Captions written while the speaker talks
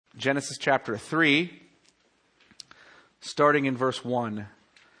Genesis chapter 3, starting in verse 1.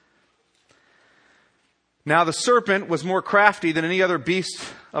 Now the serpent was more crafty than any other beast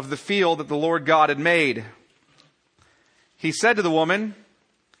of the field that the Lord God had made. He said to the woman,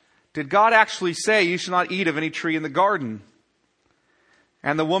 "Did God actually say you shall not eat of any tree in the garden?"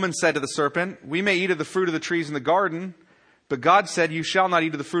 And the woman said to the serpent, "We may eat of the fruit of the trees in the garden, but God said, you shall not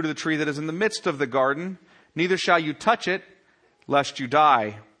eat of the fruit of the tree that is in the midst of the garden, neither shall you touch it, lest you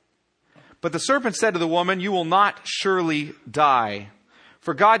die." But the serpent said to the woman, "You will not surely die.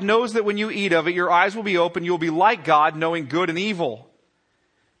 For God knows that when you eat of it, your eyes will be open, you will be like God, knowing good and evil."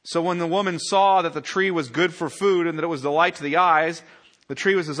 So when the woman saw that the tree was good for food, and that it was delight to the eyes, the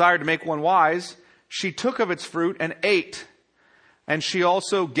tree was desired to make one wise, she took of its fruit and ate. And she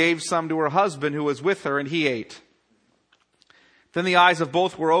also gave some to her husband who was with her, and he ate. Then the eyes of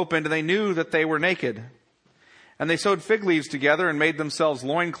both were opened, and they knew that they were naked. And they sewed fig leaves together and made themselves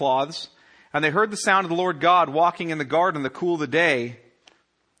loincloths. And they heard the sound of the Lord God walking in the garden in the cool of the day.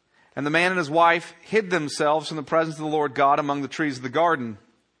 And the man and his wife hid themselves from the presence of the Lord God among the trees of the garden.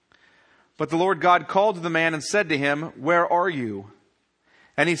 But the Lord God called to the man and said to him, "Where are you?"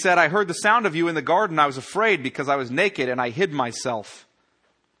 And he said, "I heard the sound of you in the garden. I was afraid because I was naked and I hid myself."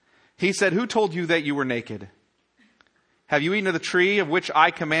 He said, "Who told you that you were naked? Have you eaten of the tree of which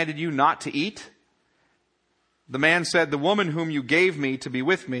I commanded you not to eat?" The man said, "The woman whom you gave me to be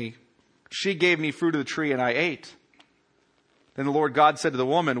with me, she gave me fruit of the tree and I ate." Then the Lord God said to the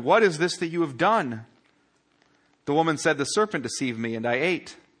woman, "What is this that you have done?" The woman said, "The serpent deceived me and I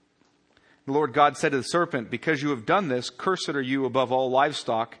ate." The Lord God said to the serpent, "Because you have done this, cursed are you above all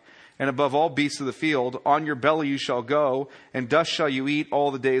livestock and above all beasts of the field. On your belly you shall go, and dust shall you eat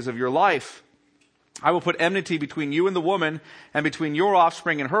all the days of your life. I will put enmity between you and the woman, and between your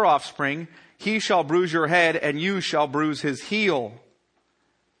offspring and her offspring. He shall bruise your head, and you shall bruise his heel."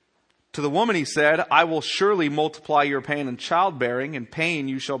 To the woman he said, "I will surely multiply your pain in childbearing. In pain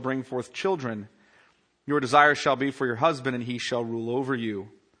you shall bring forth children. Your desire shall be for your husband, and he shall rule over you."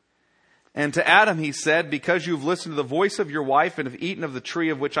 And to Adam he said, "Because you have listened to the voice of your wife and have eaten of the tree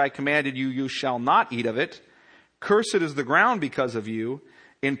of which I commanded you, you shall not eat of it. Cursed is the ground because of you.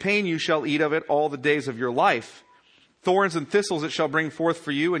 In pain you shall eat of it all the days of your life. Thorns and thistles it shall bring forth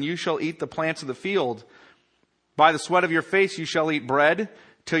for you, and you shall eat the plants of the field. By the sweat of your face you shall eat bread,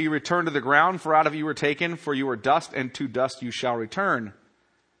 till you return to the ground, for out of you were taken, for you are dust, and to dust you shall return."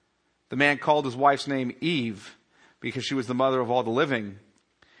 The man called his wife's name Eve, because she was the mother of all the living.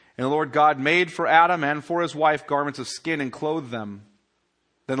 And the Lord God made for Adam and for his wife garments of skin and clothed them.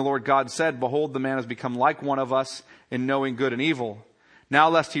 Then the Lord God said, "Behold, the man has become like one of us in knowing good and evil. Now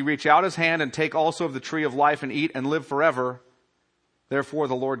lest he reach out his hand and take also of the tree of life and eat and live forever." Therefore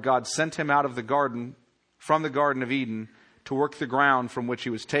the Lord God sent him out of the garden, from the Garden of Eden, to work the ground from which he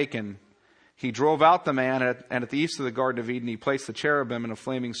was taken. He drove out the man, and at the east of the Garden of Eden he placed the cherubim and a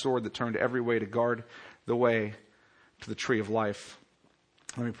flaming sword that turned every way to guard the way to the tree of life.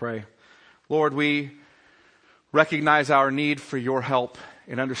 Let me pray. Lord, we recognize our need for your help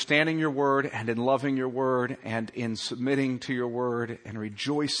in understanding your word and in loving your word and in submitting to your word and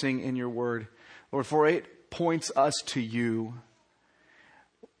rejoicing in your word. Lord, for it points us to you.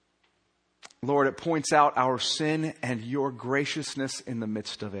 Lord, it points out our sin and your graciousness in the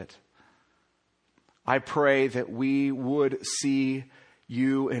midst of it. I pray that we would see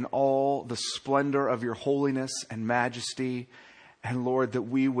you in all the splendor of your holiness and majesty. And Lord, that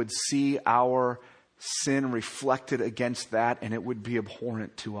we would see our sin reflected against that, and it would be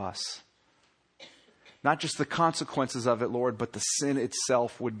abhorrent to us. Not just the consequences of it, Lord, but the sin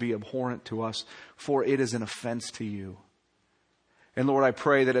itself would be abhorrent to us, for it is an offense to you. And Lord, I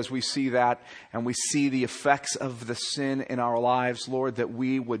pray that as we see that and we see the effects of the sin in our lives, Lord, that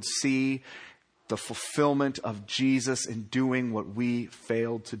we would see the fulfillment of Jesus in doing what we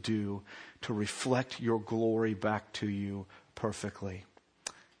failed to do, to reflect your glory back to you perfectly.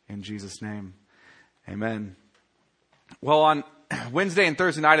 In Jesus' name, amen. Well, on Wednesday and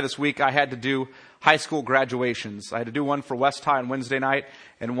Thursday night of this week, I had to do high school graduations. I had to do one for West High on Wednesday night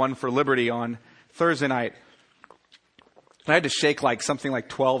and one for Liberty on Thursday night. I had to shake something like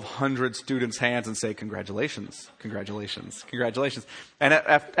 1,200 students' hands and say, "Congratulations, congratulations, congratulations." And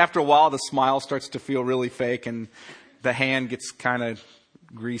after a while, the smile starts to feel really fake and the hand gets kind of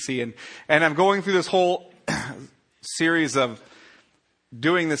greasy. And I'm going through this whole series of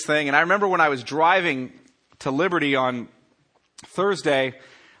doing this thing. And I remember when I was driving to Liberty on Thursday,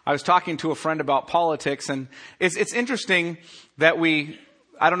 I was talking to a friend about politics. And it's interesting that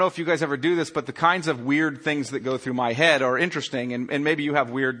I don't know if you guys ever do this, but the kinds of weird things that go through my head are interesting. And maybe you have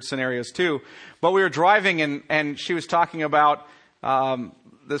weird scenarios too. But we were driving and she was talking about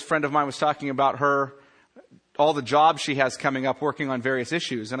this friend of mine was talking about all the jobs she has coming up working on various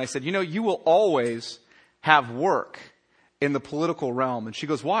issues. And I said, you will always have work in the political realm. And she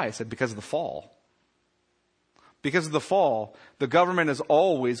goes, why? I said, because of the fall. Because of the fall, the government is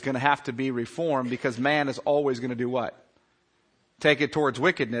always going to have to be reformed because man is always going to do what? Take it towards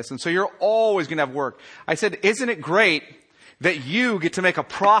wickedness. And so you're always going to have work. I said, isn't it great that you get to make a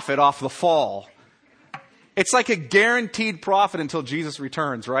profit off the fall? It's like a guaranteed profit until Jesus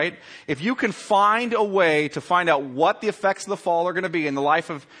returns, right? If you can find a way to find out what the effects of the fall are going to be in the life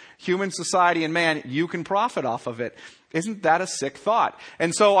of human society and man, you can profit off of it. Isn't that a sick thought?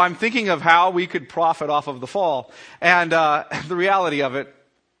 And so I'm thinking of how we could profit off of the fall and the reality of it.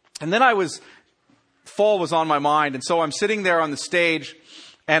 And then fall was on my mind. And so I'm sitting there on the stage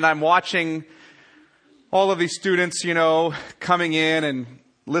and I'm watching all of these students, coming in and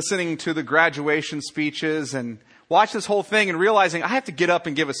listening to the graduation speeches and watch this whole thing and realizing I have to get up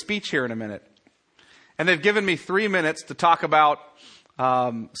and give a speech here in a minute. And they've given me 3 minutes to talk about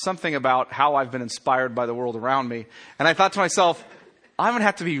something about how I've been inspired by the world around me. And I thought to myself, I'm going to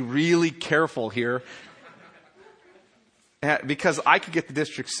have to be really careful here because I could get the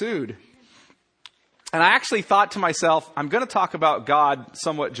district sued. And I actually thought to myself, I'm going to talk about God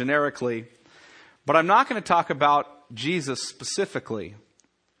somewhat generically, but I'm not going to talk about Jesus specifically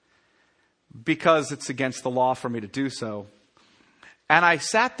because it's against the law for me to do so. And I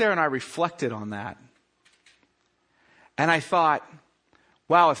sat there and I reflected on that. And I thought,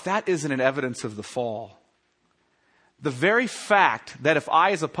 wow, if that isn't an evidence of the fall, the very fact that if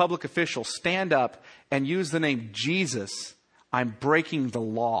I as a public official stand up and use the name Jesus, I'm breaking the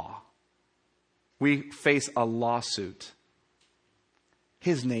law. We face a lawsuit.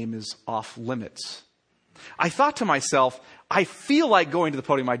 His name is off limits. I thought to myself, I feel like going to the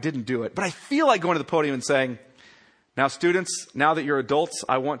podium. I didn't do it, but I feel like going to the podium and saying, now students, now that you're adults,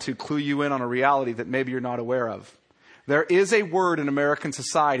 I want to clue you in on a reality that maybe you're not aware of. There is a word in American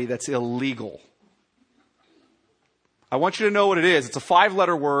society that's illegal. I want you to know what it is. It's a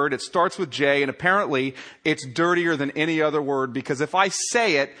 5-letter word. It starts with J, and apparently it's dirtier than any other word because if I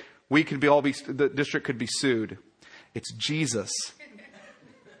say it, the district could be sued. It's Jesus.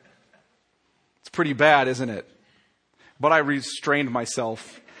 It's pretty bad, isn't it? But I restrained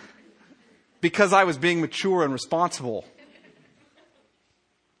myself because I was being mature and responsible.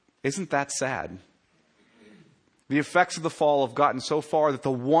 Isn't that sad? The effects of the fall have gotten so far that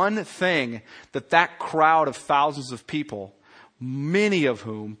the one thing that crowd of thousands of people, many of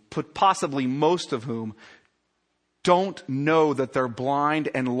whom, possibly most of whom, don't know that they're blind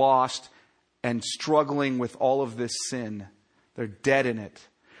and lost and struggling with all of this sin. They're dead in it.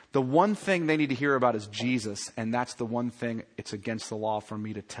 The one thing they need to hear about is Jesus, and that's the one thing it's against the law for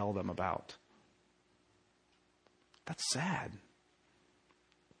me to tell them about. That's sad.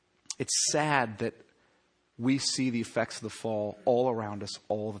 It's sad that we see the effects of the fall all around us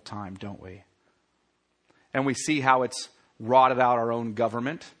all the time, don't we? And we see how it's rotted out our own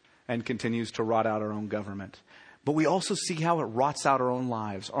government and continues to rot out our own government. But we also see how it rots out our own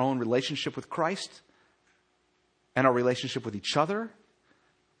lives, our own relationship with Christ, and our relationship with each other,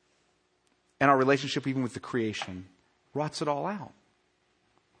 and our relationship even with the creation. Rots it all out.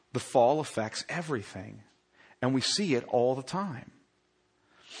 The fall affects everything, and we see it all the time.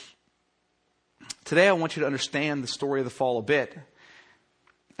 Today I want you to understand the story of the fall a bit,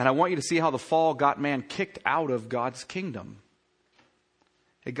 and I want you to see how the fall got man kicked out of God's kingdom.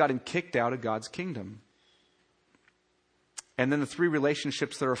 It got him kicked out of God's kingdom. And then the 3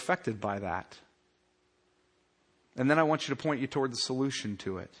 relationships that are affected by that. And then I want you to point you toward the solution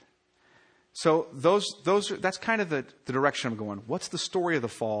to it. So that's kind of the direction I'm going. What's the story of the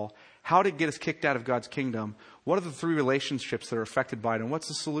fall? How did it get us kicked out of God's kingdom? What are the 3 relationships that are affected by it? And what's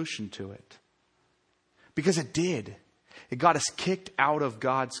the solution to it? Because it did. It got us kicked out of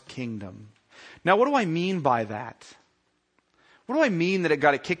God's kingdom. Now, what do I mean by that? What do I mean that it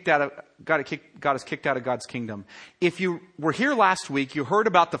got us kicked out of God's kingdom? If you were here last week, you heard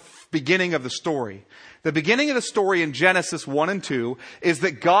about the beginning of the story. The beginning of the story in Genesis 1 and 2 is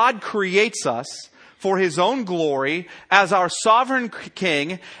that God creates us for His own glory as our sovereign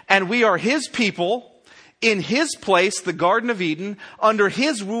king, and we are His people in His place, the Garden of Eden, under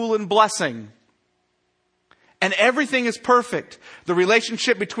His rule and blessing. And everything is perfect. The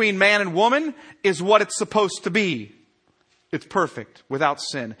relationship between man and woman is what it's supposed to be. It's perfect, without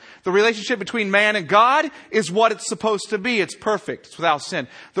sin. The relationship between man and God is what it's supposed to be. It's perfect. It's without sin.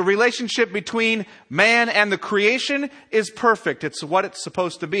 The relationship between man and the creation is perfect. It's what it's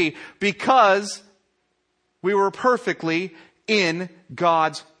supposed to be because we were perfectly in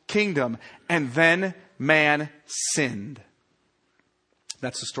God's kingdom. And then man sinned.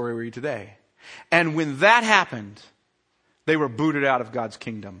 That's the story we read today. And when that happened, they were booted out of God's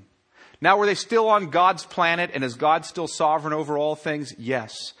kingdom. Now, were they still on God's planet and is God still sovereign over all things?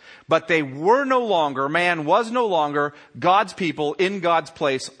 Yes. But they were no longer, man was no longer God's people in God's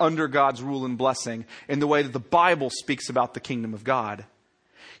place under God's rule and blessing in the way that the Bible speaks about the kingdom of God.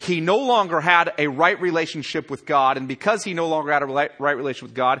 He no longer had a right relationship with God, and because he no longer had a right relationship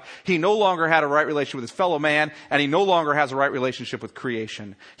with God, he no longer had a right relationship with his fellow man, and he no longer has a right relationship with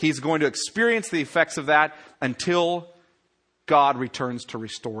creation. He's going to experience the effects of that until God returns to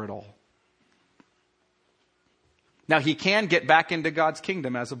restore it all. Now, he can get back into God's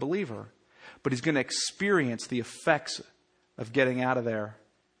kingdom as a believer, but he's going to experience the effects of getting out of there,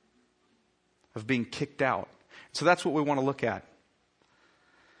 of being kicked out. So that's what we want to look at.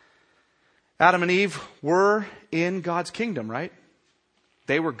 Adam and Eve were in God's kingdom, right?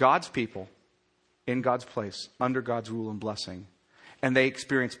 They were God's people in God's place, under God's rule and blessing. And they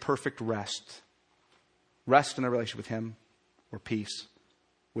experienced perfect rest. Rest in a relationship with him, or peace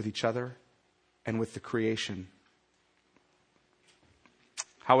with each other and with the creation.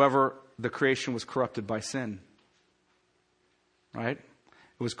 However, the creation was corrupted by sin. Right?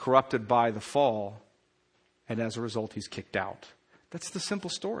 It was corrupted by the fall, and as a result, he's kicked out. That's the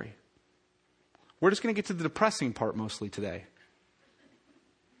simple story. We're just going to get to the depressing part mostly today.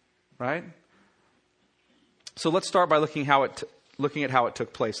 Right? So let's start by looking at how it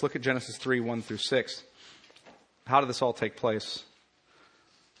took place. Look at Genesis 3, 1 through 6. How did this all take place?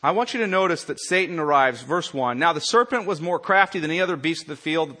 I want you to notice that Satan arrives, verse 1. Now the serpent was more crafty than any other beast of the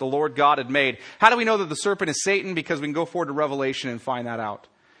field that the Lord God had made. How do we know that the serpent is Satan? Because we can go forward to Revelation and find that out.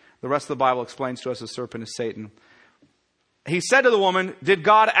 The rest of the Bible explains to us the serpent is Satan. He said to the woman, did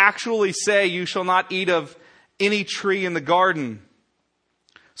God actually say you shall not eat of any tree in the garden?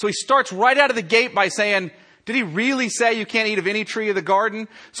 So he starts right out of the gate by saying, did he really say you can't eat of any tree of the garden?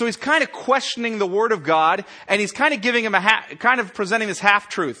 So he's kind of questioning the word of God, and he's kind of giving him kind of presenting this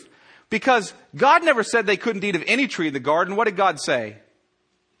half-truth. Because God never said they couldn't eat of any tree in the garden. What did God say?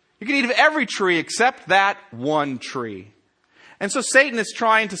 You can eat of every tree except that one tree. And so Satan is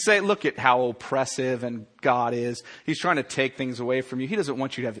trying to say, look at how oppressive and God is. He's trying to take things away from you. He doesn't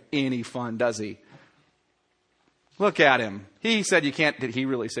want you to have any fun, does he? Look at him. He said you can't, did he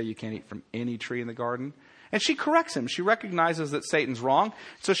really say you can't eat from any tree in the garden? And she corrects him. She recognizes that Satan's wrong,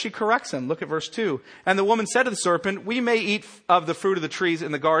 so she corrects him. Look at verse 2. And the woman said to the serpent, we may eat of the fruit of the trees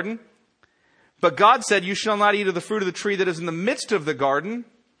in the garden, but God said, you shall not eat of the fruit of the tree that is in the midst of the garden,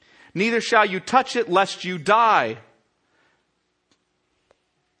 neither shall you touch it lest you die.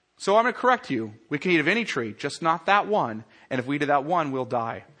 So I'm going to correct you. We can eat of any tree, just not that one. And if we eat of that one, we'll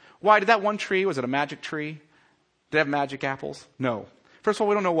die. Why? Did that one tree, was it a magic tree? Did it have magic apples? No. First of all,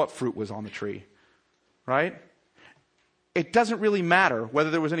 we don't know what fruit was on the tree. Right? It doesn't really matter whether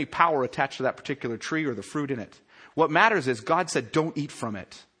there was any power attached to that particular tree or the fruit in it. What matters is God said, don't eat from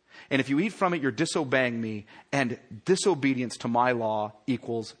it. And if you eat from it, you're disobeying me. And disobedience to my law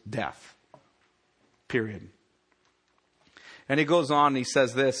equals death. Period. And he goes on and he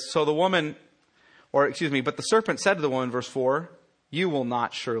says this. So the woman, but the serpent said to the woman, verse 4, you will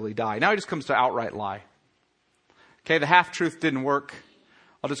not surely die. Now he just comes to outright lie. Okay, the half-truth didn't work.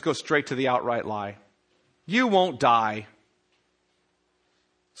 I'll just go straight to the outright lie. You won't die.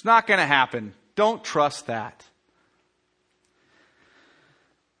 It's not going to happen. Don't trust that.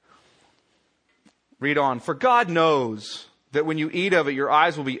 Read on. For God knows that when you eat of it, your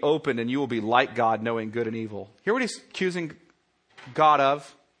eyes will be opened and you will be like God, knowing good and evil. Hear what he's accusing God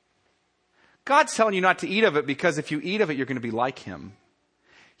of? God's telling you not to eat of it because if you eat of it, you're going to be like him.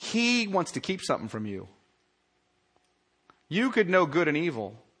 He wants to keep something from you. You could know good and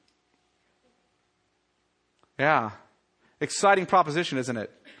evil. Yeah. Exciting proposition, isn't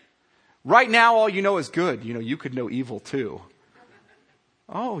it? Right now, all you know is good. You know, you could know evil too.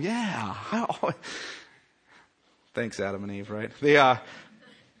 Oh, yeah. Thanks, Adam and Eve, right?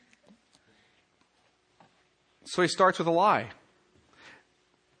 So he starts with a lie.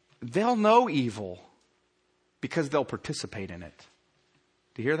 They'll know evil because they'll participate in it.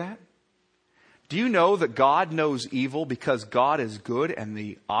 Do you hear that? Do you know that God knows evil because God is good and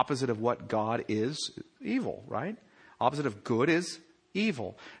the opposite of what God is evil, right? Opposite of good is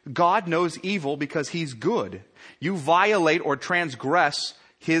evil. God knows evil because he's good. You violate or transgress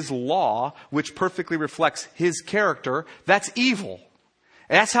his law, which perfectly reflects his character. That's evil.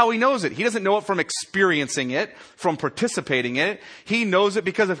 That's how he knows it. He doesn't know it from experiencing it, from participating in it. He knows it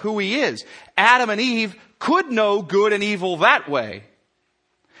because of who he is. Adam and Eve could know good and evil that way.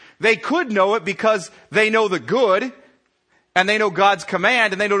 They could know it because they know the good and they know God's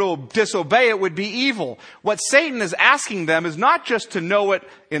command, and they know to disobey it would be evil. What Satan is asking them is not just to know it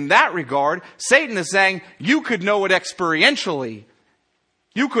in that regard. Satan is saying, you could know it experientially.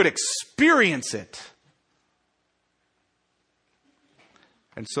 You could experience it.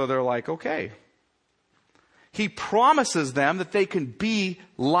 And so they're like, okay. He promises them that they can be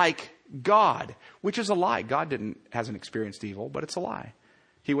like God, which is a lie. God hasn't experienced evil, but it's a lie.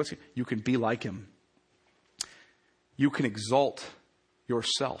 You can be like him. You can exalt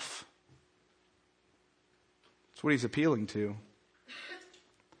yourself. That's what he's appealing to.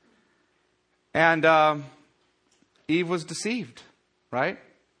 And Eve was deceived, right?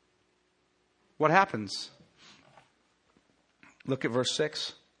 What happens? Look at verse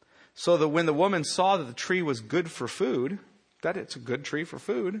 6. So that when the woman saw that the tree was good for food, that it's a good tree for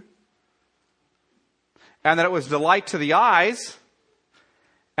food, and that it was delight to the eyes,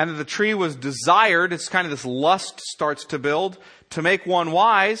 and that the tree was desired, it's kind of this lust starts to build, to make one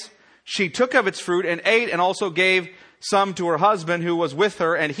wise, she took of its fruit and ate, and also gave some to her husband who was with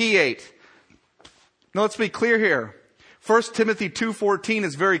her, and he ate. Now let's be clear here. 1 Timothy 2:14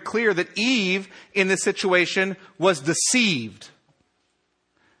 is very clear that Eve, in this situation, was deceived.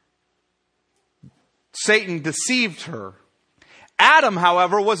 Satan deceived her. Adam,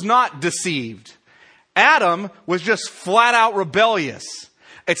 however, was not deceived. Adam was just flat out rebellious.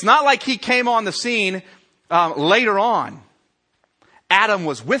 It's not like he came on the scene later on. Adam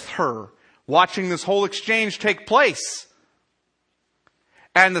was with her, watching this whole exchange take place.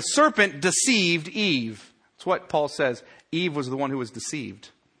 And the serpent deceived Eve. That's what Paul says. Eve was the one who was deceived.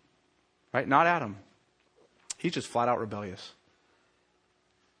 Right? Not Adam. He's just flat out rebellious.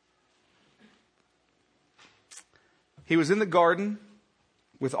 He was in the garden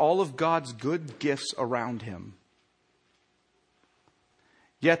with all of God's good gifts around him.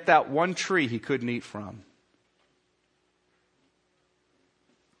 Yet that one tree he couldn't eat from.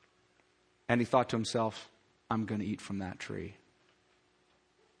 And he thought to himself, I'm going to eat from that tree.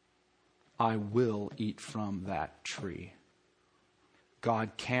 I will eat from that tree.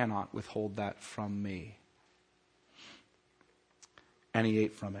 God cannot withhold that from me. And he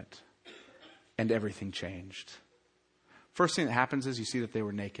ate from it. And everything changed. First thing that happens is you see that they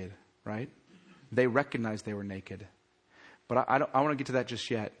were naked, right? They recognized they were naked. But I don't want to get to that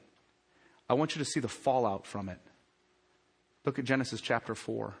just yet. I want you to see the fallout from it. Look at Genesis chapter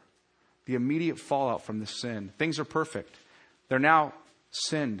 4. The immediate fallout from this sin. Things are perfect. They're now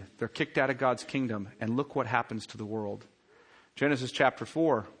sinned. They're kicked out of God's kingdom. And look what happens to the world. Genesis chapter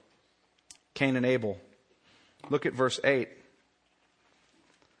 4. Cain and Abel. Look at verse 8.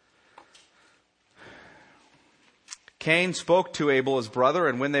 Cain spoke to Abel, his brother,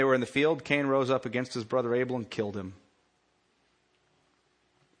 and when they were in the field, Cain rose up against his brother Abel and killed him.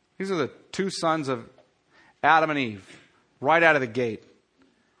 These are the two sons of Adam and Eve, right out of the gate.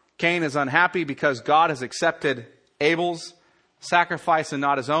 Cain is unhappy because God has accepted Abel's sacrifice and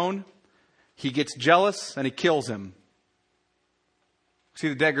not his own. He gets jealous and he kills him. See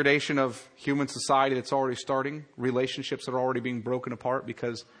the degradation of human society that's already starting? Relationships that are already being broken apart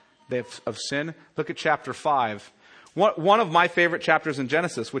because of sin. Look at chapter 5. One of my favorite chapters in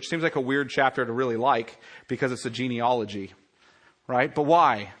Genesis, which seems like a weird chapter to really like because it's a genealogy, right? But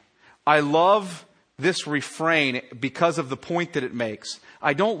why? I love this refrain because of the point that it makes.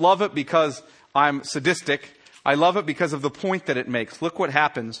 I don't love it because I'm sadistic. I love it because of the point that it makes. Look what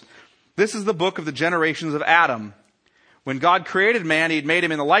happens. This is the book of the generations of Adam. When God created man, he had made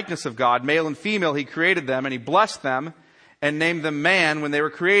him in the likeness of God. Male and female, he created them, and he blessed them and named them man when they were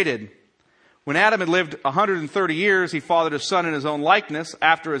created. When Adam had lived 130 years, he fathered a son in his own likeness,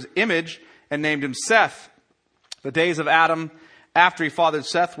 after his image, and named him Seth. The days of Adam after he fathered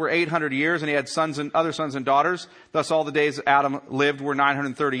Seth were 800 years, and he had sons and other sons and daughters. Thus all the days Adam lived were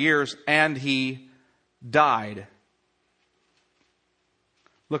 930 years, and he died.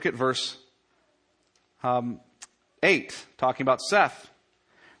 Look at verse 8, talking about Seth.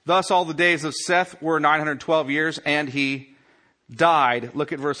 Thus all the days of Seth were 912 years, and he died.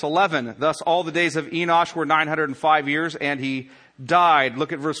 Look at verse 11. Thus all the days of Enosh were 905 years, and he died.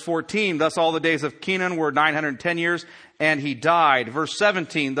 Look at verse 14. Thus all the days of Kenan were 910 years, and he died. Verse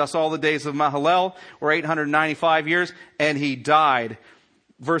 17. Thus all the days of Mahalalel were 895 years, and he died.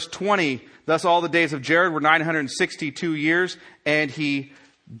 Verse 20. Thus all the days of Jared were 962 years, and he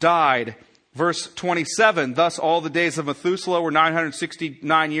died. Verse 27, thus all the days of Methuselah were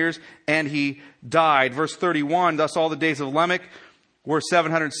 969 years, and he died. Verse 31, thus all the days of Lamech were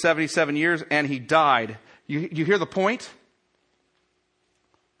 777 years, and he died. You hear the point?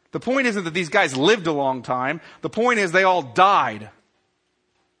 The point isn't that these guys lived a long time. The point is they all died.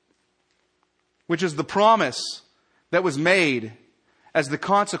 Which is the promise that was made as the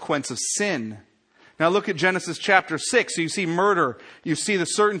consequence of sin. Now look at Genesis chapter 6. So you see murder. You see the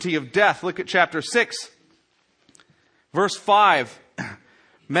certainty of death. Look at chapter 6. Verse 5.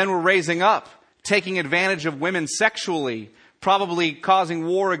 Men were raising up, taking advantage of women sexually, probably causing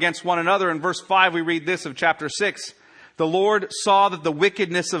war against one another. In verse 5 we read this of chapter 6. The Lord saw that the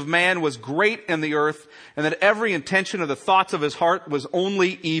wickedness of man was great in the earth, and that every intention of the thoughts of his heart was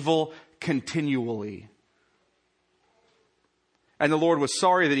only evil continually. And the Lord was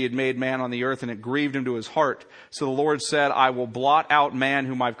sorry that he had made man on the earth, and it grieved him to his heart. So the Lord said, I will blot out man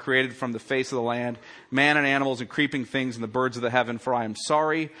whom I've created from the face of the land, man and animals and creeping things and the birds of the heaven, for I am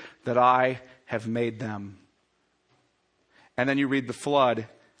sorry that I have made them. And then you read the flood,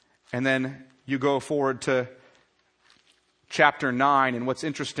 and then you go forward to chapter 9. And what's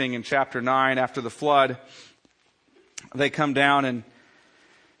interesting in chapter 9, after the flood, they come down in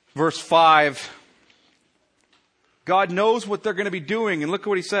verse 5. God knows what they're going to be doing. And look at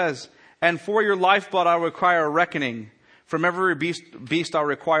what he says. And for your lifeblood I'll require a reckoning. From every beast I'll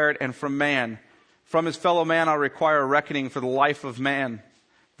require it, and from man. From his fellow man I'll require a reckoning for the life of man.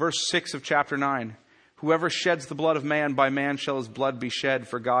 Verse 6 of chapter 9. Whoever sheds the blood of man, by man shall his blood be shed,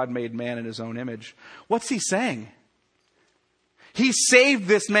 for God made man in his own image. What's he saying? He saved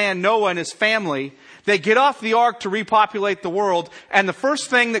this man, Noah, and his family. They get off the ark to repopulate the world. And the first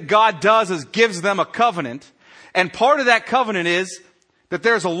thing that God does is gives them a covenant. And part of that covenant is that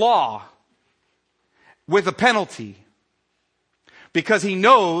there's a law with a penalty. Because he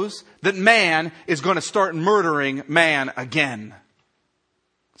knows that man is going to start murdering man again.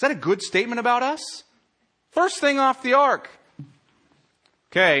 Is that a good statement about us? First thing off the ark.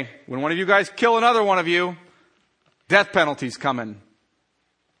 Okay, when one of you guys kill another one of you, death penalty's coming.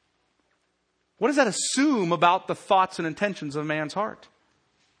 What does that assume about the thoughts and intentions of man's heart?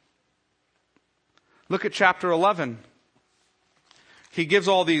 Look at chapter 11. He gives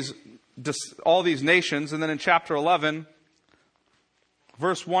all these nations, and then in chapter 11,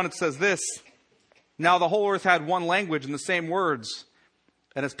 verse 1, it says this. Now the whole earth had one language and the same words.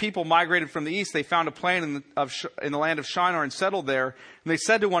 And as people migrated from the east, they found a plain in the land of Shinar and settled there. And they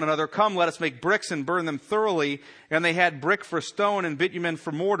said to one another, come, let us make bricks and burn them thoroughly. And they had brick for stone and bitumen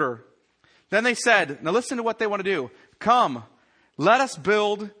for mortar. Then they said, now listen to what they want to do. Come, let us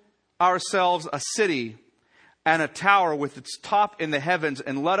build ourselves a city and a tower with its top in the heavens,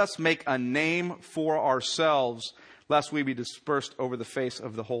 and let us make a name for ourselves, lest we be dispersed over the face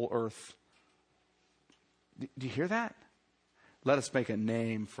of the whole earth. Do you hear that? Let us make a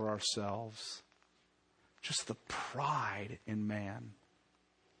name for ourselves. Just the pride in man.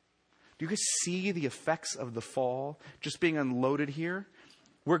 Do you guys see the effects of the fall just being unloaded here?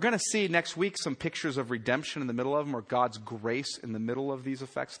 We're going to see next week some pictures of redemption in the middle of them, or God's grace in the middle of these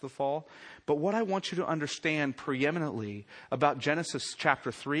effects of the fall. But what I want you to understand preeminently about Genesis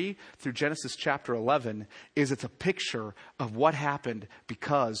chapter 3 through Genesis chapter 11 is it's a picture of what happened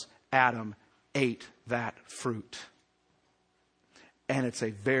because Adam ate that fruit. And it's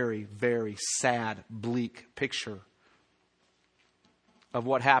a very, very sad, bleak picture of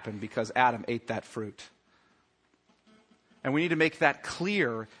what happened because Adam ate that fruit. And we need to make that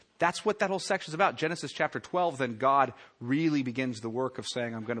clear. That's what that whole section is about. Genesis chapter 12, then God really begins the work of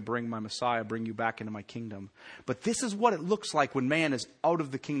saying, I'm going to bring my Messiah, bring you back into my kingdom. But this is what it looks like when man is out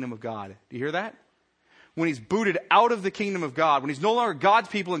of the kingdom of God. Do you hear that? When he's booted out of the kingdom of God, when he's no longer God's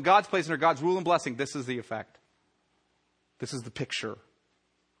people in God's place under God's rule and blessing, this is the effect. This is the picture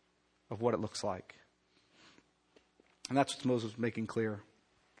of what it looks like. And that's what Moses was making clear.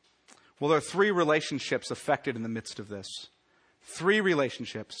 Well, there are three relationships affected in the midst of this. Three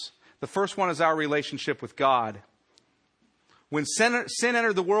relationships. The first one is our relationship with God. When sin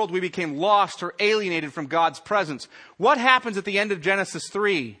entered the world, we became lost or alienated from God's presence. What happens at the end of Genesis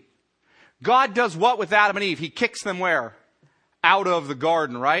 3? God does what with Adam and Eve? He kicks them where? Out of the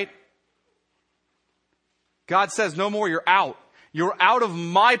garden, right? God says, no more, you're out. You're out of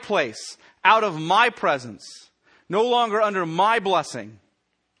my place, out of my presence, no longer under my blessing.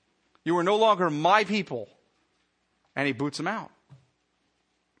 You are no longer my people. And he boots them out.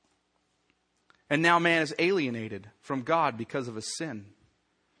 And now man is alienated from God because of his sin.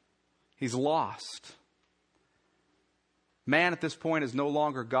 He's lost. Man at this point is no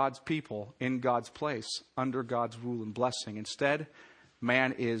longer God's people in God's place, under God's rule and blessing. Instead,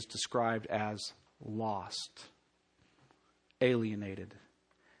 man is described as lost, alienated,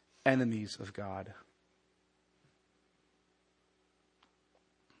 enemies of God.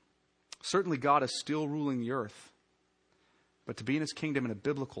 Certainly God is still ruling the earth. But to be in his kingdom in a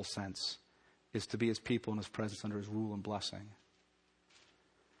biblical sense is to be his people in his presence under his rule and blessing.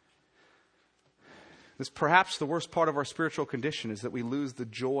 This perhaps the worst part of our spiritual condition is that we lose the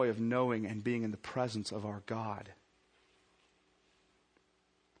joy of knowing and being in the presence of our God.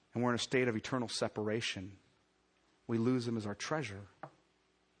 And we're in a state of eternal separation. We lose Him as our treasure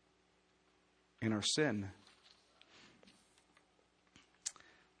in our sin.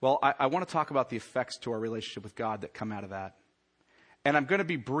 Well, I want to talk about the effects to our relationship with God that come out of that. And I'm going to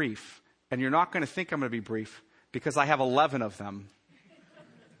be brief, and you're not going to think I'm going to be brief because I have 11 of them.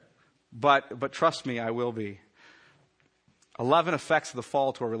 But trust me, I will be. 11 effects of the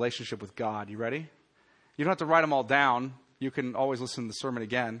fall to our relationship with God. You ready? You don't have to write them all down. You can always listen to the sermon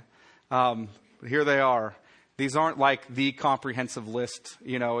again. Here they are. These aren't like the comprehensive list,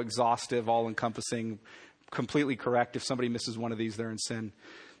 exhaustive, all-encompassing, completely correct. If somebody misses one of these, they're in sin.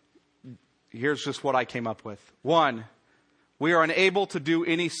 Here's just what I came up with. 1, we are unable to do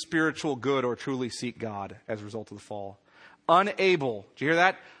any spiritual good or truly seek God as a result of the fall. Unable. Did you hear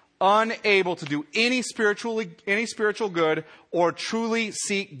that? Unable to do any spiritual good or truly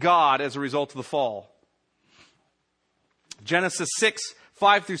seek God as a result of the fall. Genesis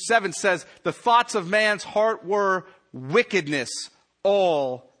 6:5-7 says, the thoughts of man's heart were wickedness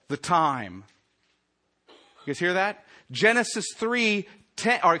all the time. You guys hear that? Romans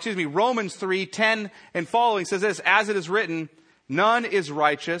 3:10 and following says this, as it is written, none is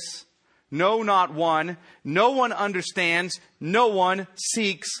righteous, no, not one. No one understands. No one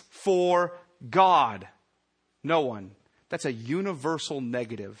seeks for God. No one. That's a universal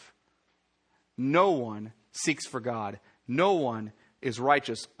negative. No one seeks for God. No one is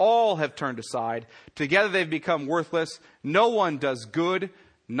righteous. All have turned aside. Together they've become worthless. No one does good,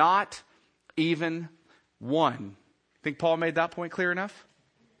 not even one. Think Paul made that point clear enough?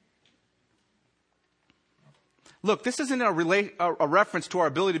 Look, this isn't a reference to our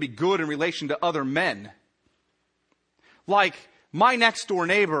ability to be good in relation to other men. Like, my next door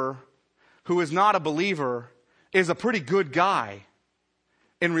neighbor, who is not a believer, is a pretty good guy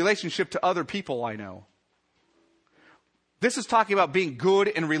in relationship to other people I know. This is talking about being good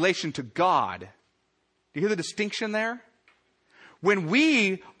in relation to God. Do you hear the distinction there? When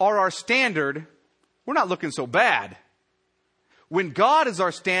we are our standard, we're not looking so bad. When God is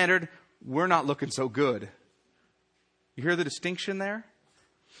our standard, we're not looking so good. You hear the distinction there?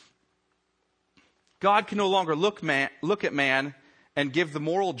 God can no longer look at man and give the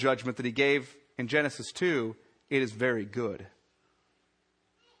moral judgment that He gave in Genesis 2. It is very good.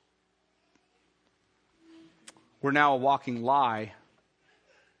 We're now a walking lie.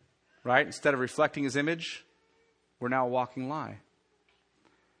 Right? Instead of reflecting His image, we're now a walking lie.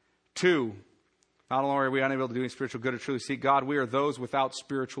 2, not only are we unable to do any spiritual good or truly seek God, we are those without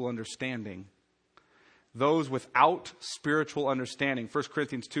spiritual understanding. Those without spiritual understanding. 1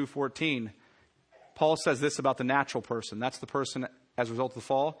 Corinthians 2:14. Paul says this about the natural person. That's the person as a result of the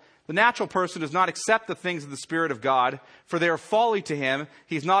fall. The natural person does not accept the things of the Spirit of God, for they are folly to him.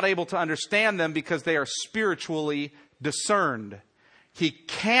 He's not able to understand them because they are spiritually discerned. He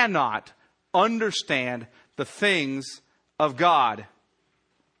cannot understand the things of God.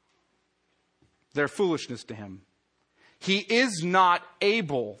 They're foolishness to him. He is not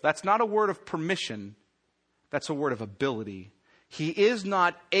able. That's not a word of permission. That's a word of ability. He is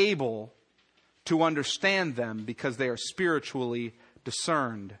not able to understand them because they are spiritually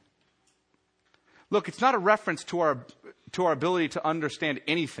discerned. Look, it's not a reference to our ability to understand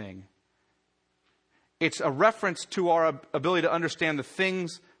anything. It's a reference to our ability to understand the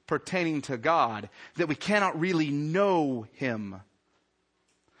things pertaining to God, that we cannot really know Him.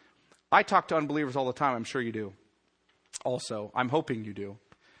 I talk to unbelievers all the time. I'm sure you do. Also, I'm hoping you do.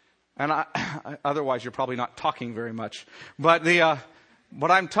 And otherwise, you're probably not talking very much. But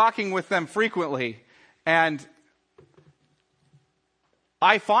I'm talking with them frequently, and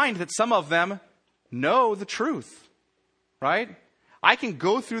I find that some of them know the truth, right? I can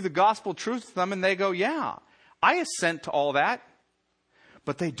go through the gospel truth to them, and they go, yeah, I assent to all that.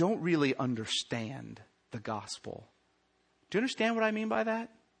 But they don't really understand the gospel. Do you understand what I mean by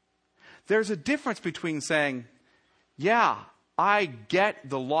that? There's a difference between saying, yeah, I get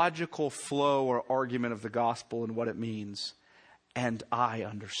the logical flow or argument of the gospel and what it means, and I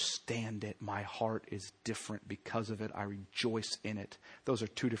understand it. My heart is different because of it. I rejoice in it. Those are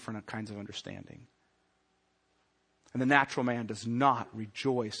two different kinds of understanding. And the natural man does not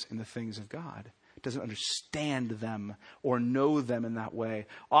rejoice in the things of God. Doesn't understand them or know them in that way.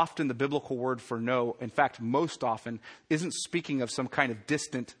 Often the biblical word for know, in fact, most often, isn't speaking of some kind of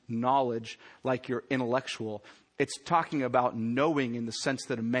distant knowledge like you're intellectual. It's talking about knowing in the sense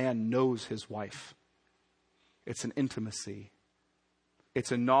that a man knows his wife. It's an intimacy.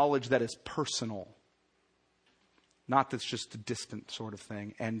 It's a knowledge that is personal. Not that's just a distant sort of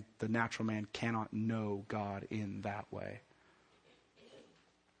thing. And the natural man cannot know God in that way.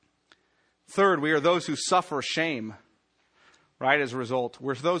 Third, we are those who suffer shame. Right, as a result.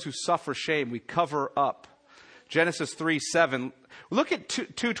 We're those who suffer shame. We cover up. Genesis 3:7. Look at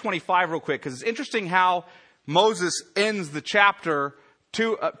 2:25 real quick, because it's interesting how Moses ends the chapter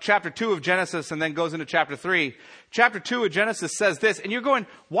 2 of Genesis and then goes into chapter 3. Chapter 2 of Genesis says this, and you're going,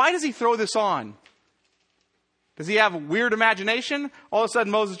 why does he throw this on? Does he have a weird imagination? All of a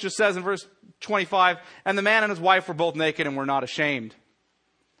sudden Moses just says in verse 25, and the man and his wife were both naked and were not ashamed.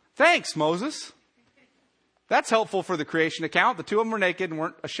 Thanks, Moses. That's helpful for the creation account. The two of them were naked and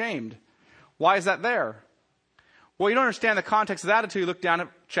weren't ashamed. Why is that there? Well, you don't understand the context of that until you look down at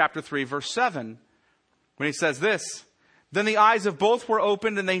chapter 3, verse 7, when he says this. Then the eyes of both were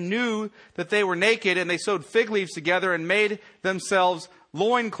opened, and they knew that they were naked, and they sewed fig leaves together and made themselves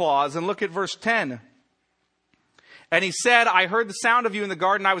loincloths. And look at verse 10. And he said, I heard the sound of you in the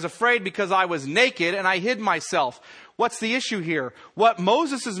garden. I was afraid because I was naked, and I hid myself. What's the issue here? What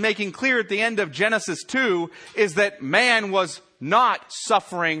Moses is making clear at the end of Genesis 2 is that man was not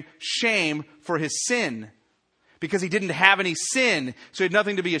suffering shame for his sin, because he didn't have any sin, so he had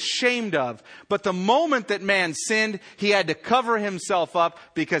nothing to be ashamed of. But the moment that man sinned, he had to cover himself up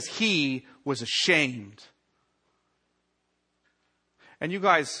because he was ashamed. And you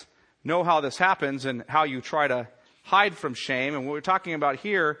guys know how this happens and how you try to hide from shame. And what we're talking about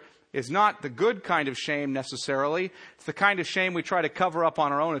here is not the good kind of shame necessarily. It's the kind of shame we try to cover up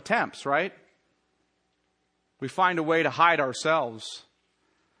on our own attempts, right? We find a way to hide ourselves.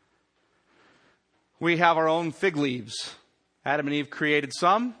 We have our own fig leaves. Adam and Eve created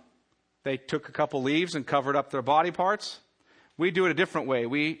some. They took a couple leaves and covered up their body parts. We do it a different way.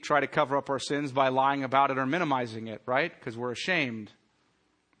 We try to cover up our sins by lying about it or minimizing it, right? Because we're ashamed.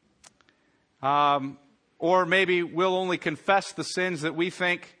 Or maybe we'll only confess the sins that we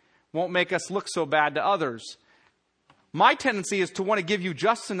think won't make us look so bad to others. My tendency is to want to give you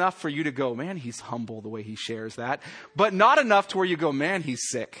just enough for you to go, man, he's humble the way he shares that. But not enough to where you go, man, he's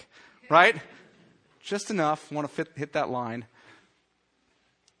sick. Right? Just enough. Want to hit that line.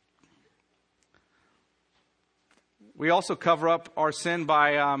 We also cover up our sin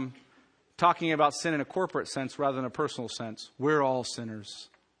by talking about sin in a corporate sense rather than a personal sense. We're all sinners.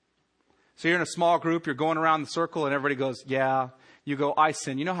 So you're in a small group, you're going around the circle, and everybody goes, yeah. You go, I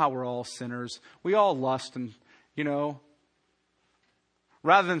sin. You know how we're all sinners. We all lust and,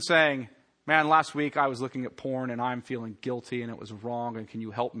 rather than saying, man, last week I was looking at porn and I'm feeling guilty and it was wrong and can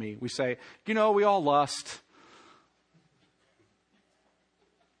you help me? We say, we all lust.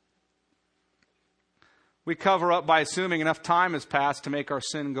 We cover up by assuming enough time has passed to make our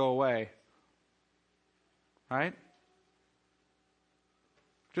sin go away. Right?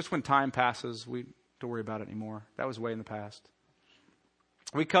 Just when time passes, we don't worry about it anymore. That was way in the past.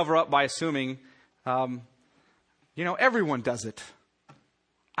 We cover up by assuming, everyone does it.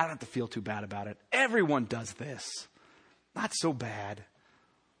 I don't have to feel too bad about it. Everyone does this. Not so bad.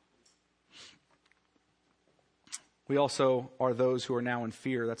 We also are those who are now in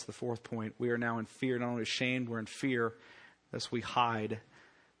fear. That's the fourth point. We are now in fear. Not only ashamed, we're in fear. Thus we hide.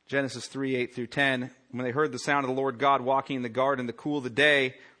 Genesis 3:8-10. When they heard the sound of the Lord God walking in the garden in the cool of the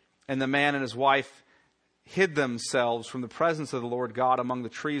day, and the man and his wife hid themselves from the presence of the Lord God among the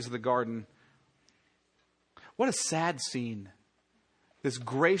trees of the garden. What a sad scene. This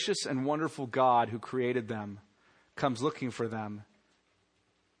gracious and wonderful God who created them comes looking for them,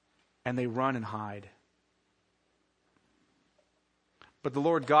 and they run and hide. But the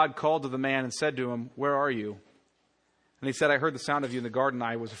Lord God called to the man and said to him, where are you? And he said, I heard the sound of you in the garden.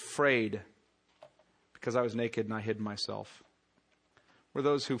 I was afraid because I was naked and I hid myself. We're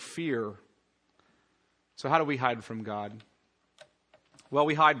those who fear. So how do we hide from God? Well,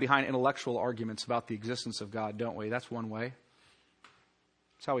 we hide behind intellectual arguments about the existence of God, don't we? That's one way.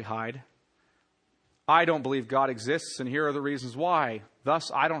 That's how we hide. I don't believe God exists, and here are the reasons why.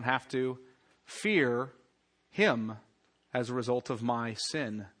 Thus, I don't have to fear Him as a result of my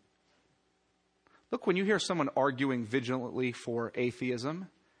sin. Look, when you hear someone arguing vigilantly for atheism,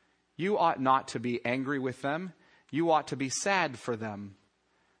 you ought not to be angry with them. You ought to be sad for them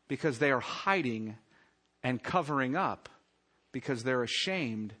because they are hiding and covering up because they're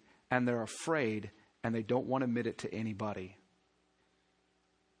ashamed and they're afraid and they don't want to admit it to anybody.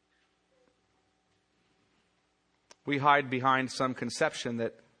 We hide behind some conception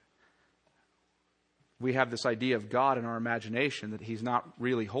that we have this idea of God in our imagination, that He's not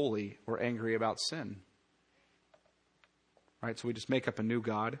really holy or angry about sin. Right? So we just make up a new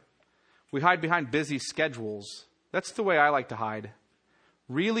God. We hide behind busy schedules. That's the way I like to hide.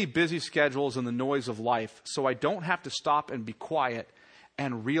 really busy schedules and the noise of life, so I don't have to stop and be quiet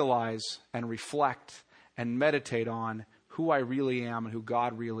and realize and reflect and meditate on who I really am and who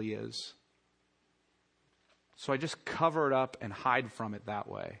God really is. So I just cover it up and hide from it that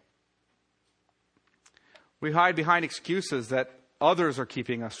way. We hide behind excuses that others are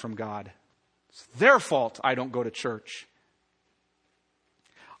keeping us from God. It's their fault I don't go to church.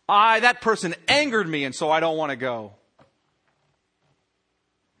 That person angered me, and so I don't want to go.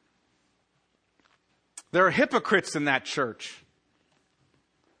 There are hypocrites in that church.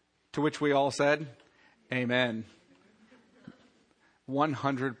 To which we all said, amen.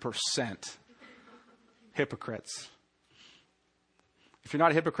 100% hypocrites. If you're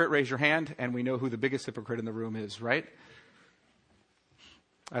not a hypocrite, raise your hand, and we know who the biggest hypocrite in the room is, right?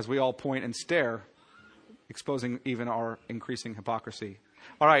 As we all point and stare, exposing even our increasing hypocrisy.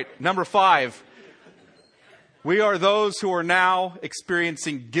 All right, number 5. We are those who are now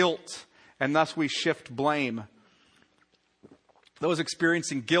experiencing guilt, and thus we shift blame. Those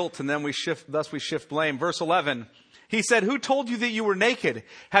experiencing guilt, and then we shift blame. Verse 11, he said, "Who told you that you were naked?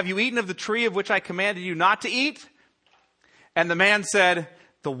 Have you eaten of the tree of which I commanded you not to eat?" And the man said,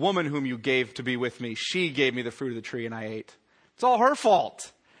 "The woman whom you gave to be with me, she gave me the fruit of the tree and I ate." It's all her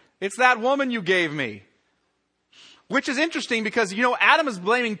fault. It's that woman you gave me. Which is interesting because, Adam is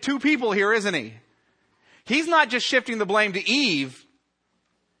blaming 2 people here, isn't he? He's not just shifting the blame to Eve,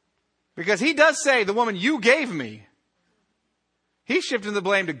 because he does say, "The woman you gave me." He's shifting the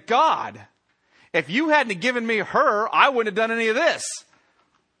blame to God. If you hadn't given me her, I wouldn't have done any of this.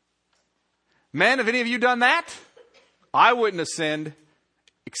 Men, have any of you done that? I wouldn't have sinned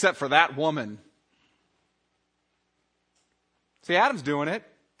except for that woman. See, Adam's doing it.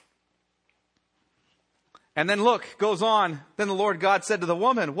 And then look, goes on. Then the Lord God said to the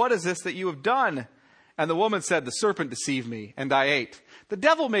woman, "What is this that you have done?" And the woman said, "The serpent deceived me and I ate. The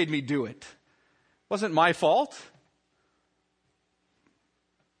devil made me do it. Wasn't my fault."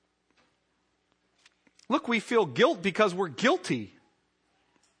 Look, we feel guilt because we're guilty.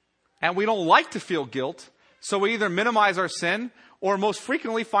 And we don't like to feel guilt. So we either minimize our sin or most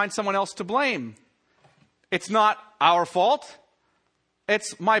frequently find someone else to blame. It's not our fault.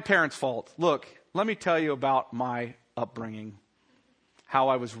 It's my parents' fault. Look, let me tell you about my upbringing, how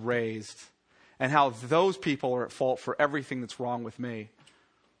I was raised, and how those people are at fault for everything that's wrong with me.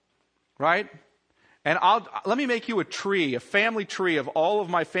 Right? And let me make you a family tree of all of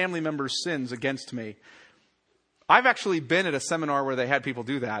my family members' sins against me. I've actually been at a seminar where they had people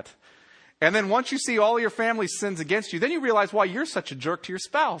do that. And then once you see all your family's sins against you, then you realize why you're such a jerk to your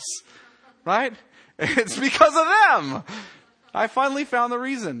spouse. Right? It's because of them. I finally found the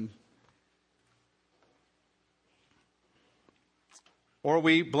reason. Or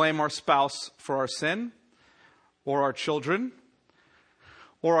we blame our spouse for our sin, or our children,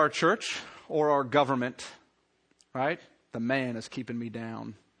 or our church, or our government. Right? The man is keeping me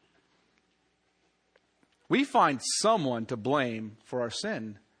down. We find someone to blame for our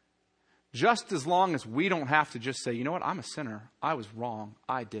sin. Just as long as we don't have to just say, "You know what, I'm a sinner. I was wrong.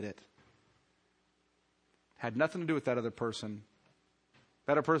 I did it." Had nothing to do with that other person.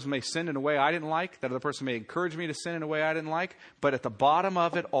 That other person may sin in a way I didn't like. That other person may encourage me to sin in a way I didn't like. But at the bottom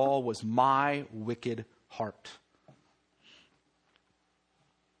of it all was my wicked heart.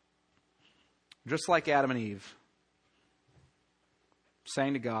 Just like Adam and Eve,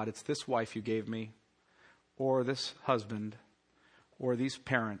 saying to God, "It's this wife you gave me, or this husband, or these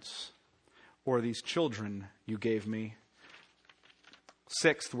parents, or these children you gave me."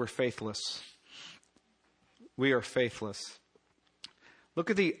 6th, we're faithless. We are faithless. Look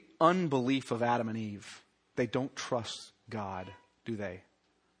at the unbelief of Adam and Eve. They don't trust God, do they?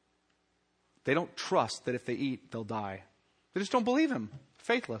 They don't trust that if they eat, they'll die. They just don't believe him.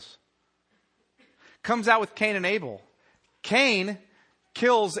 Faithless. Comes out with Cain and Abel. Cain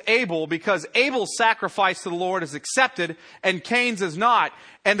kills Abel because Abel's sacrifice to the Lord is accepted and Cain's is not.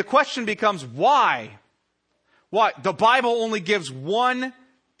 And the question becomes, why? Why? The Bible only gives one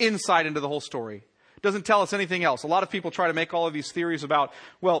insight into the whole story. It doesn't tell us anything else. A lot of people try to make all of these theories about,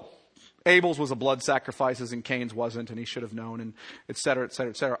 well, Abel's was a blood sacrifice and Cain's wasn't, and he should have known, and et cetera, et cetera,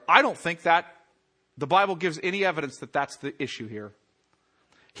 et cetera. I don't think that the Bible gives any evidence that that's the issue here.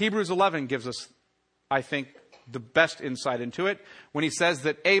 Hebrews 11 gives us, I think, the best insight into it when he says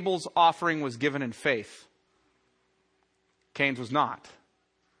that Abel's offering was given in faith. Cain's was not.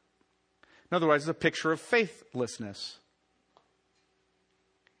 In other words, it's a picture of faithlessness.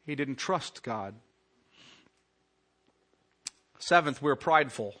 He didn't trust God. 7th, we're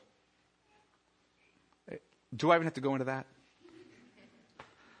prideful. Do I even have to go into that?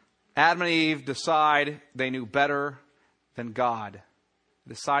 Adam and Eve decide they knew better than God.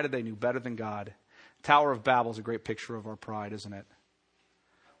 They decided they knew better than God. Tower of Babel is a great picture of our pride, isn't it?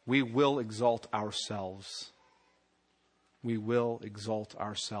 We will exalt ourselves. We will exalt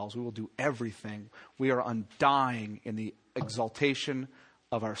ourselves. We will do everything. We are undying in the exaltation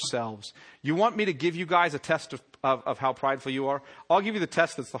of ourselves. You want me to give you guys a test of how prideful you are? I'll give you the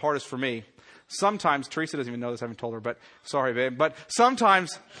test that's the hardest for me. Sometimes, Teresa doesn't even know this, I haven't told her, but sorry, babe. But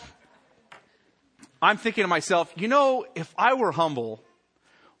sometimes I'm thinking to myself, if I were humble,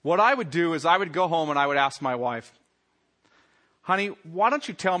 what I would do is I would go home and I would ask my wife, honey, why don't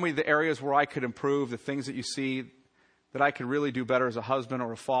you tell me the areas where I could improve, the things that you see that I could really do better as a husband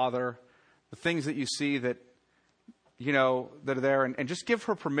or a father, the things that you see that, that are there, and just give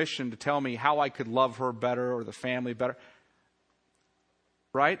her permission to tell me how I could love her better or the family better.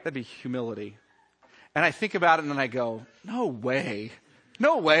 Right? That'd be humility. And I think about it and then I go, no way.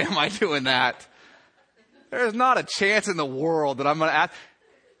 No way am I doing that. There's not a chance in the world that I'm going to ask.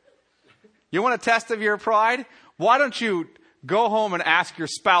 You want a test of your pride? Why don't you go home and ask your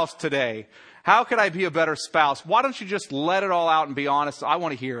spouse today, how could I be a better spouse? Why don't you just let it all out and be honest? I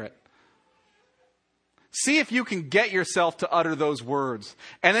want to hear it. See if you can get yourself to utter those words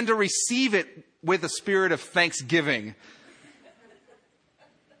and then to receive it with a spirit of thanksgiving.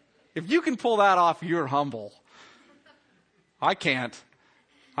 If you can pull that off, you're humble. I can't.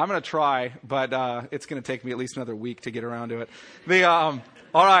 I'm going to try, but it's going to take me at least another week to get around to it.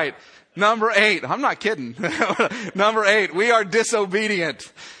 All right. Number 8. I'm not kidding. Number 8. We are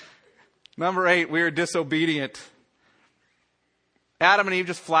disobedient. Number 8. We are disobedient. Adam and Eve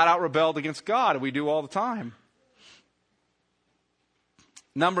just flat out rebelled against God. We do all the time.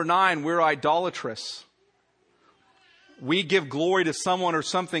 Number 9. We're idolatrous. We give glory to someone or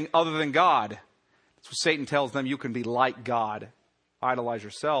something other than God. That's what Satan tells them. You can be like God. Idolize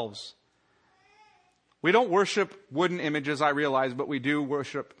yourselves. We don't worship wooden images, I realize, but we do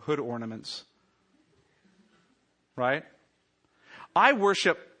worship hood ornaments. Right? I was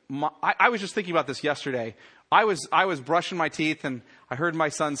just thinking about this yesterday. I was brushing my teeth and I heard my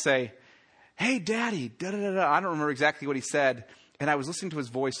son say, "Hey, Daddy, da-da-da-da." I don't remember exactly what he said. And I was listening to his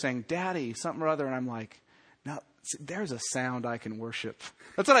voice saying, "Daddy," something or other. And I'm like, now, there's a sound I can worship.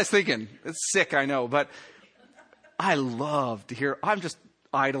 That's what I was thinking. It's sick, I know. But I love to hear. I'm just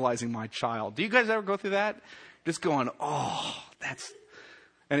idolizing my child. Do you guys ever go through that? Just going, oh, that's...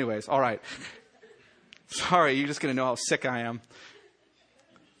 Anyways, all right. Sorry, you're just going to know how sick I am.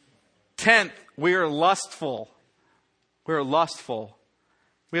 10th, we are lustful. We are lustful.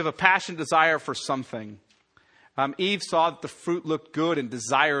 We have a passionate desire for something. Eve saw that the fruit looked good and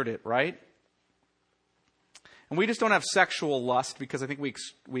desired it, right? And we just don't have sexual lust because I think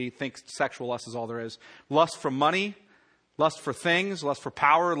we think sexual lust is all there is. Lust for money, lust for things, lust for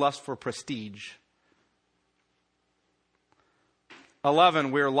power, lust for prestige.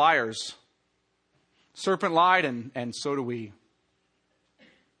 11, we're liars. Serpent lied and so do we.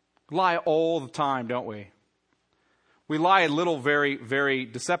 Lie all the time, don't we? We lie in little, very, very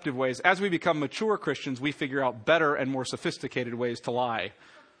deceptive ways. As we become mature Christians, we figure out better and more sophisticated ways to lie.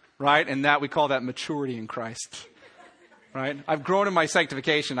 Right? And that we call that maturity in Christ. Right? I've grown in my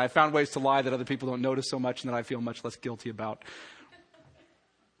sanctification. I've found ways to lie that other people don't notice so much and that I feel much less guilty about.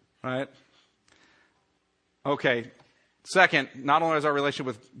 Right? Okay. Second, not only has our relationship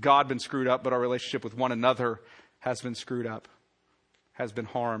with God been screwed up, but our relationship with one another has been screwed up, has been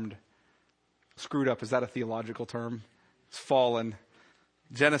harmed. Screwed up, is that a theological term? It's fallen.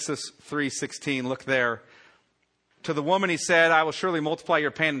 Genesis 3:16, look there. To the woman he said, "I will surely multiply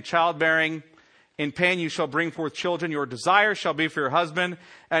your pain in childbearing. In pain you shall bring forth children. Your desire shall be for your husband,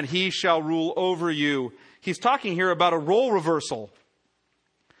 and he shall rule over you." He's talking here about a role reversal.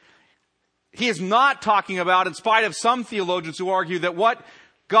 He is not talking about, in spite of some theologians who argue that what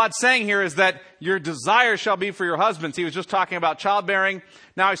God's saying here is that your desire shall be for your husbands. He was just talking about childbearing.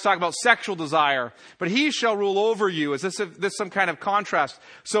 Now he's talking about sexual desire. But he shall rule over you. Is this some kind of contrast?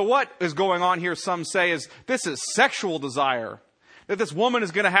 So what is going on here, some say, is this is sexual desire. That this woman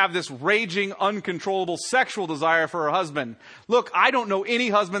is going to have this raging, uncontrollable sexual desire for her husband. Look, I don't know any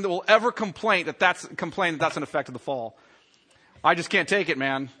husband that will ever complain that that's an effect of the fall. I just can't take it,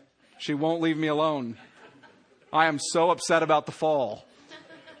 man. She won't leave me alone. I am so upset about the fall.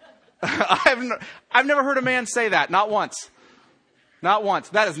 I've never heard a man say that. Not once. Not once.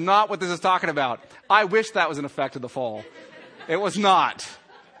 That is not what this is talking about. I wish that was an effect of the fall. It was not.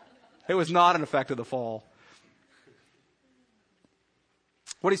 It was not an effect of the fall.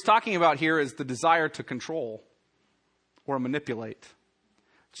 What he's talking about here is the desire to control or manipulate.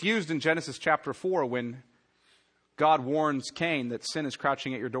 It's used in Genesis chapter 4 when God warns Cain that sin is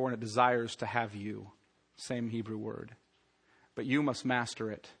crouching at your door and it desires to have you. Same Hebrew word. but you must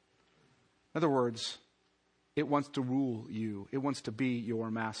master it. In other words, it wants to rule you. It wants to be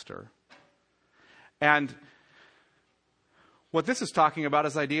your master. And what this is talking about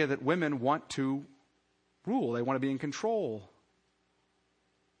is the idea that women want to rule. They want to be in control.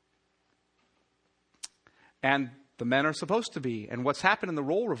 And the men are supposed to be. And what's happened in the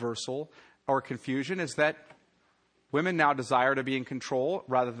role reversal or confusion is that women now desire to be in control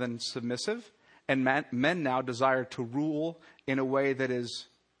rather than submissive. And men now desire to rule in a way that is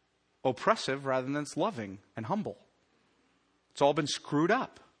oppressive rather than it's loving and humble. It's all been screwed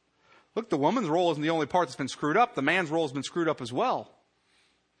up. Look, the woman's role isn't the only part that's been screwed up. The man's role has been screwed up as well.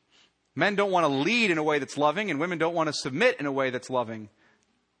 Men don't want to lead in a way that's loving, and women don't want to submit in a way that's loving.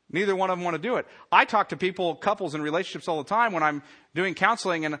 Neither one of them want to do it. I talk to people, couples in relationships all the time when I'm doing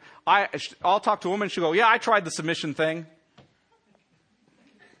counseling, and I'll talk to a woman and she'll go, yeah, I tried the submission thing.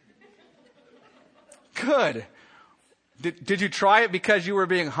 Good. Did you try it because you were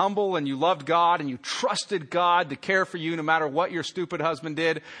being humble and you loved God and you trusted God to care for you no matter what your stupid husband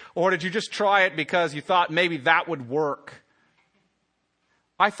did? Or did you just try it because you thought maybe that would work?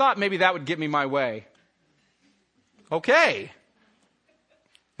 I thought maybe that would get me my way. Okay.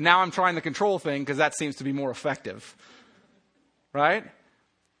 Now I'm trying the control thing because that seems to be more effective. Right?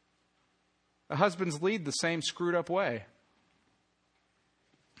 Husbands lead the same screwed up way.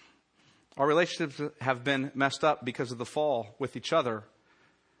 Our relationships have been messed up because of the fall with each other.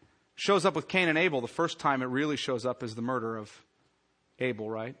 Shows up with Cain and Abel. The first time it really shows up is the murder of Abel,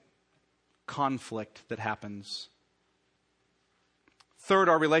 right? Conflict that happens. Third,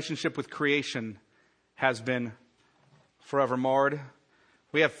 our relationship with creation has been forever marred.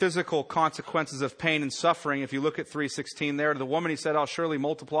 We have physical consequences of pain and suffering. If you look at 3:16 there, to the woman he said, I'll surely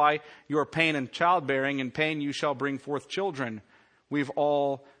multiply your pain and childbearing. In pain you shall bring forth children. We've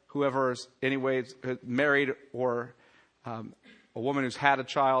all, whoever is anyways married or a woman who's had a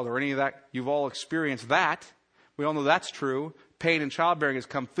child or any of that, you've all experienced that. We all know that's true. Pain and childbearing has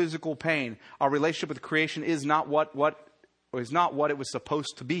come physical pain. Our relationship with creation is not what it was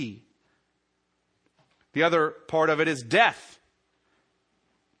supposed to be. The other part of it is death.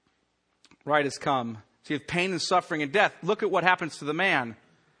 Right has come. So you have pain and suffering and death. Look at what happens to the man.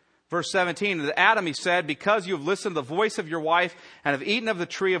 Verse 17, to Adam he said, because you have listened to the voice of your wife and have eaten of the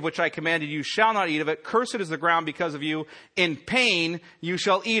tree of which I commanded you, shall not eat of it. Cursed is the ground because of you. In pain you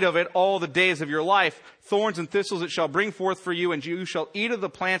shall eat of it all the days of your life. Thorns and thistles it shall bring forth for you, and you shall eat of the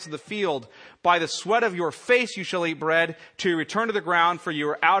plants of the field. By the sweat of your face you shall eat bread, till you return to the ground,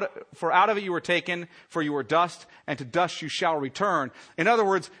 for out of it you were taken, for you were dust, and to dust you shall return. In other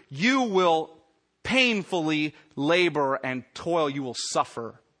words, you will painfully labor and toil. You will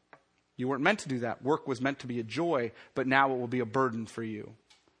suffer. You weren't meant to do that. Work was meant to be a joy, but now it will be a burden for you.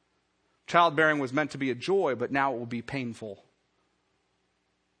 Childbearing was meant to be a joy, but now it will be painful.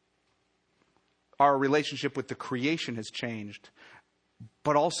 Our relationship with the creation has changed,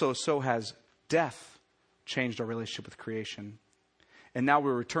 but also so has death changed our relationship with creation. And now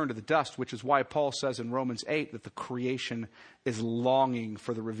we return to the dust, which is why Paul says in Romans 8 that the creation is longing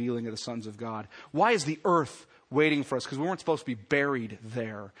for the revealing of the sons of God. Why is the earth waiting for us? Because we weren't supposed to be buried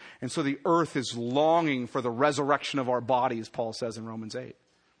there. And so the earth is longing for the resurrection of our bodies, Paul says in Romans 8.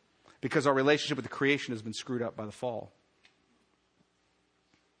 Because our relationship with the creation has been screwed up by the fall.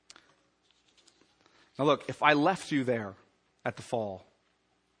 Now look, if I left you there at the fall,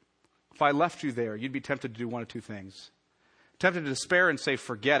 if I left you there, you'd be tempted to do one of two things. Tempted to despair and say,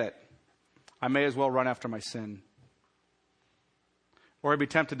 forget it. I may as well run after my sin. Or I'd be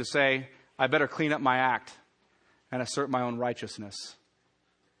tempted to say, I better clean up my act and assert my own righteousness.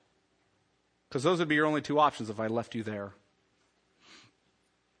 Because those would be your only two options if I left you there.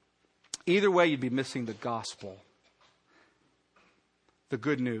 Either way, you'd be missing the gospel. The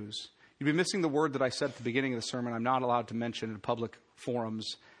good news. You'd be missing the word that I said at the beginning of the sermon I'm not allowed to mention in public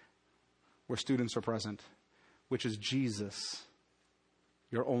forums where students are present, which is Jesus,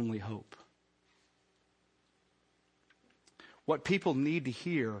 your only hope. What people need to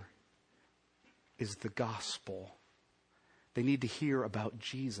hear is the gospel. They need to hear about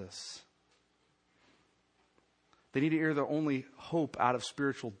Jesus. They need to hear their only hope out of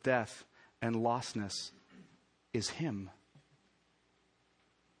spiritual death and lostness is Him.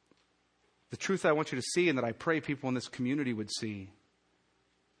 The truth I want you to see, and that I pray people in this community would see,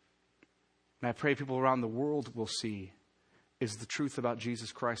 and I pray people around the world will see, is the truth about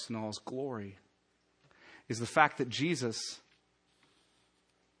Jesus Christ in all His glory. Is the fact that Jesus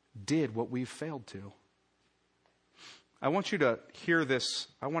did what we've failed to. I want you to hear this.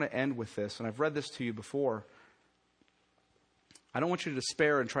 I want to end with this, and I've read this to you before. I don't want you to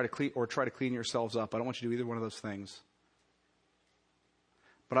despair and try to clean yourselves up. I don't want you to do either one of those things.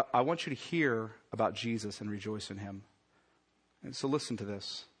 But I want you to hear about Jesus and rejoice in him. And so listen to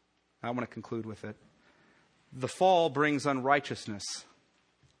this. I want to conclude with it. The fall brings unrighteousness.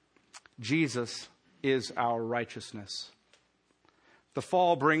 Jesus is our righteousness. The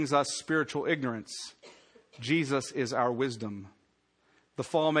fall brings us spiritual ignorance. Jesus is our wisdom. The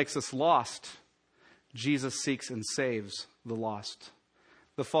fall makes us lost. Jesus seeks and saves the lost.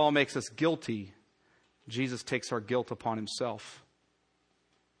 The fall makes us guilty. Jesus takes our guilt upon himself.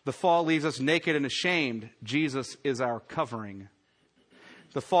 The fall leaves us naked and ashamed. Jesus is our covering.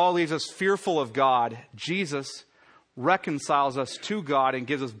 The fall leaves us fearful of God. Jesus reconciles us to God and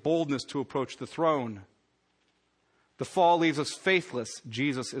gives us boldness to approach the throne. The fall leaves us faithless.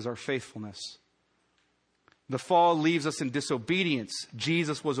 Jesus is our faithfulness. The fall leaves us in disobedience.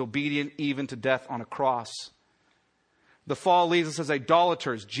 Jesus was obedient even to death on a cross. The fall leaves us as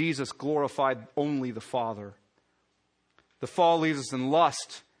idolaters. Jesus glorified only the Father. The fall leaves us in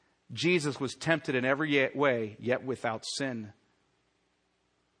lust. Jesus was tempted in every way, yet without sin.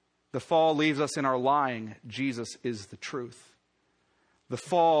 The fall leaves us in our lying. Jesus is the truth. The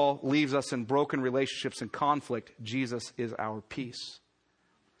fall leaves us in broken relationships and conflict. Jesus is our peace.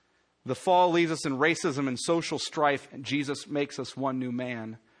 The fall leaves us in racism and social strife. And Jesus makes us one new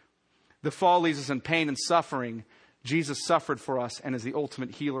man. The fall leaves us in pain and suffering. Jesus suffered for us and is the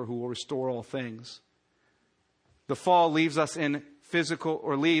ultimate healer who will restore all things. The fall leaves us in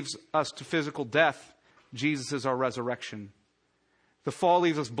leaves us to physical death. Jesus is our resurrection. The fall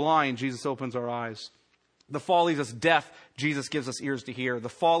leaves us blind. Jesus opens our eyes. The fall leaves us deaf. Jesus gives us ears to hear. The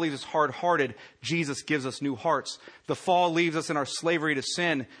fall leaves us hard-hearted. Jesus gives us new hearts. The fall leaves us in our slavery to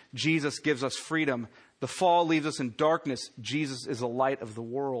sin. Jesus gives us freedom. The fall leaves us in darkness. Jesus is the light of the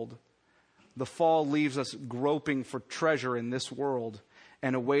world. The fall leaves us groping for treasure in this world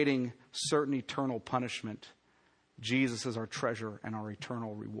and awaiting certain eternal punishment. Jesus is our treasure and our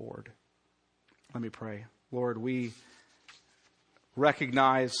eternal reward. Let me pray. Lord, we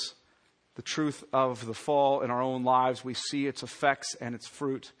recognize the truth of the fall in our own lives. We see its effects and its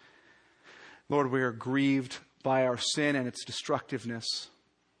fruit. Lord, we are grieved by our sin and its destructiveness.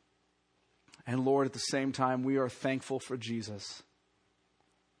 And Lord, at the same time, we are thankful for Jesus.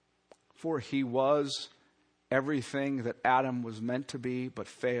 For he was everything that Adam was meant to be but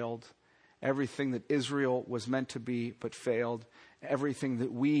failed. Everything that Israel was meant to be but failed. Everything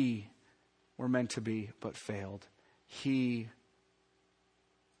that we were meant to be but failed. He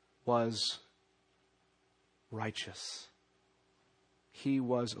was righteous. He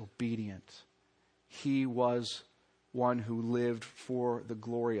was obedient. He was one who lived for the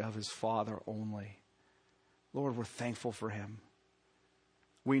glory of his Father only. Lord, we're thankful for him.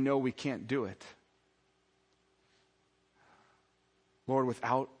 We know we can't do it. Lord,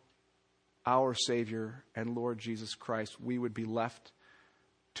 without our Savior and Lord Jesus Christ, we would be left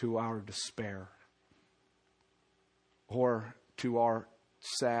to our despair or to our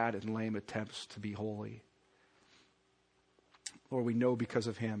sad and lame attempts to be holy. Lord, we know because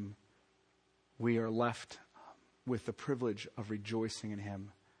of him, we are left with the privilege of rejoicing in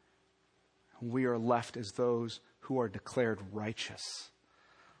him. We are left as those who are declared righteous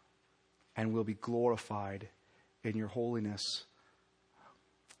and will be glorified in your holiness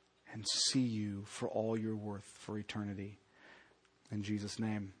and see you for all your worth for eternity. In Jesus'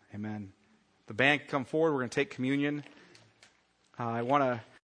 name, amen. The band can come forward. We're going to take communion. I want to